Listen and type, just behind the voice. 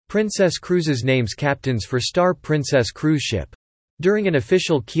Princess Cruises names captains for Star Princess cruise ship. During an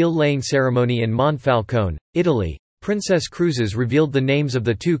official keel-laying ceremony in Monfalcone, Italy, Princess Cruises revealed the names of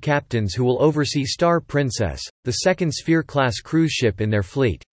the 2 captains who will oversee Star Princess, the second Sphere-class cruise ship in their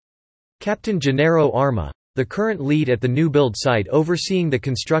fleet. Captain Gennaro Arma, the current lead at the new-build site overseeing the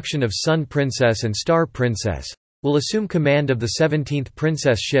construction of Sun Princess and Star Princess, will assume command of the 17th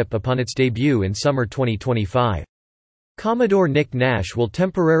Princess ship upon its debut in summer 2025. Commodore Nick Nash will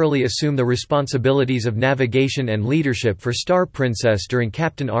temporarily assume the responsibilities of navigation and leadership for Star Princess during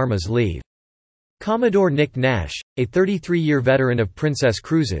Captain Arma's leave. Commodore Nick Nash, a 33-year veteran of Princess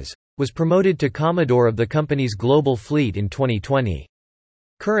Cruises, was promoted to Commodore of the company's global fleet in 2020.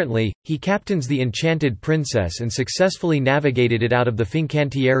 Currently, he captains the Enchanted Princess and successfully navigated it out of the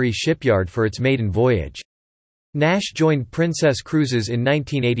Fincantieri shipyard for its maiden voyage. Nash joined Princess Cruises in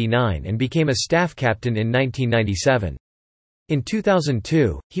 1989 and became a staff captain in 1997. In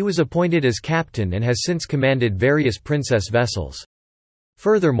 2002, he was appointed as captain and has since commanded various Princess vessels.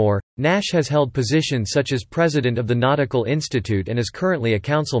 Furthermore, Nash has held positions such as president of the Nautical Institute and is currently a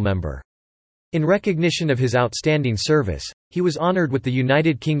council member. In recognition of his outstanding service, he was honored with the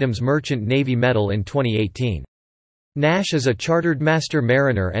United Kingdom's Merchant Navy Medal in 2018. Nash is a chartered Master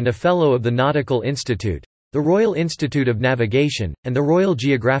Mariner and a Fellow of the Nautical Institute, the Royal Institute of Navigation, and the Royal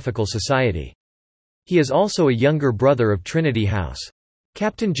Geographical Society. He is also a younger brother of Trinity House.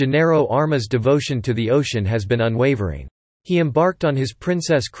 Captain Gennaro Arma's devotion to the ocean has been unwavering. He embarked on his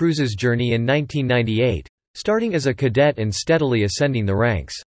Princess Cruises journey in 1998, starting as a cadet and steadily ascending the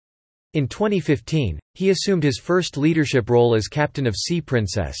ranks. In 2015, he assumed his first leadership role as captain of Sea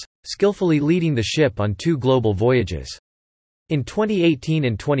Princess, skillfully leading the ship on 2 global voyages. In 2018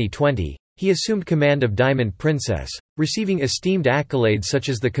 and 2020, he assumed command of Diamond Princess, receiving esteemed accolades such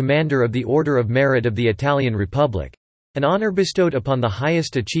as the Commander of the Order of Merit of the Italian Republic, an honor bestowed upon the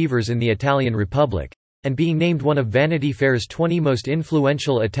highest achievers in the Italian Republic, and being named one of Vanity Fair's 20 most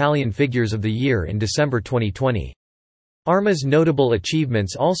influential Italian figures of the year in December 2020. Arma's notable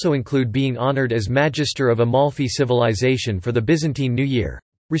achievements also include being honored as Magister of Amalfi Civilization for the Byzantine New Year,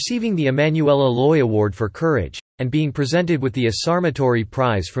 receiving the Emanuela Loi Award for Courage, and being presented with the Assarmatori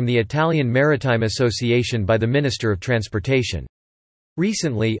Prize from the Italian Maritime Association by the Minister of Transportation.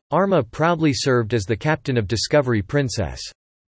 Recently, Arma proudly served as the captain of Discovery Princess.